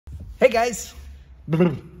Hey guys!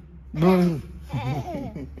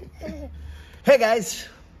 Hey guys!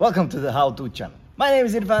 Welcome to the How To channel. My name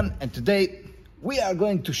is Irfan and today we are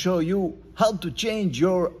going to show you how to change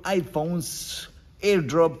your iPhone's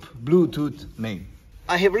AirDrop Bluetooth name.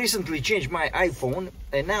 I have recently changed my iPhone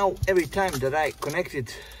and now every time that I connect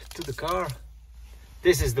it to the car,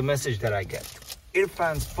 this is the message that I get.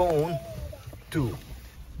 Irfan's phone 2.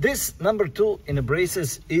 This number 2 in the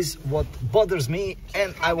braces is what bothers me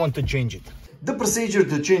and I want to change it. The procedure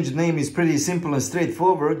to change the name is pretty simple and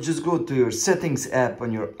straightforward. Just go to your settings app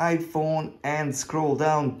on your iPhone and scroll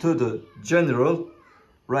down to the general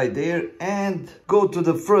right there and go to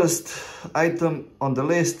the first item on the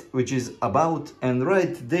list, which is about, and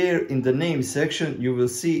right there in the name section you will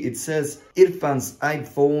see it says Irfan's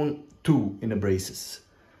iPhone 2 in the braces.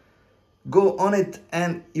 Go on it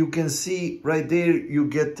and you can see right there you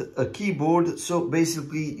get a keyboard, so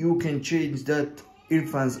basically you can change that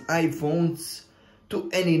Irfan's iPhones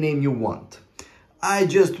to any name you want. I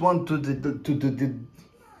just want to delete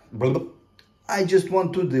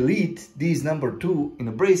these number 2 in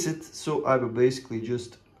a bracelet, so I will basically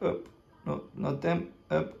just up, no, not them,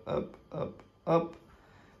 up, up, up, up.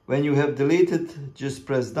 When you have deleted, just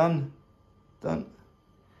press done, done.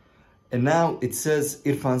 And now it says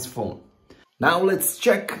Irfan's phone. Now let's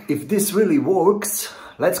check if this really works.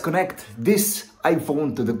 Let's connect this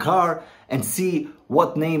iPhone to the car and see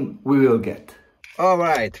what name we will get. All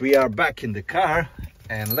right, we are back in the car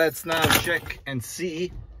and let's now check and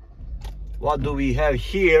see what do we have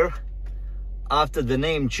here after the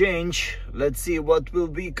name change. Let's see what will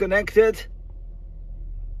be connected.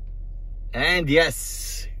 And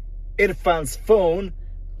yes, Irfan's phone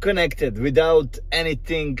connected without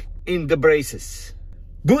anything in the braces.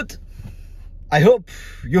 Good. I hope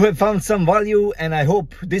you have found some value and I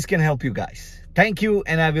hope this can help you guys. Thank you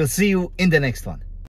and I will see you in the next one.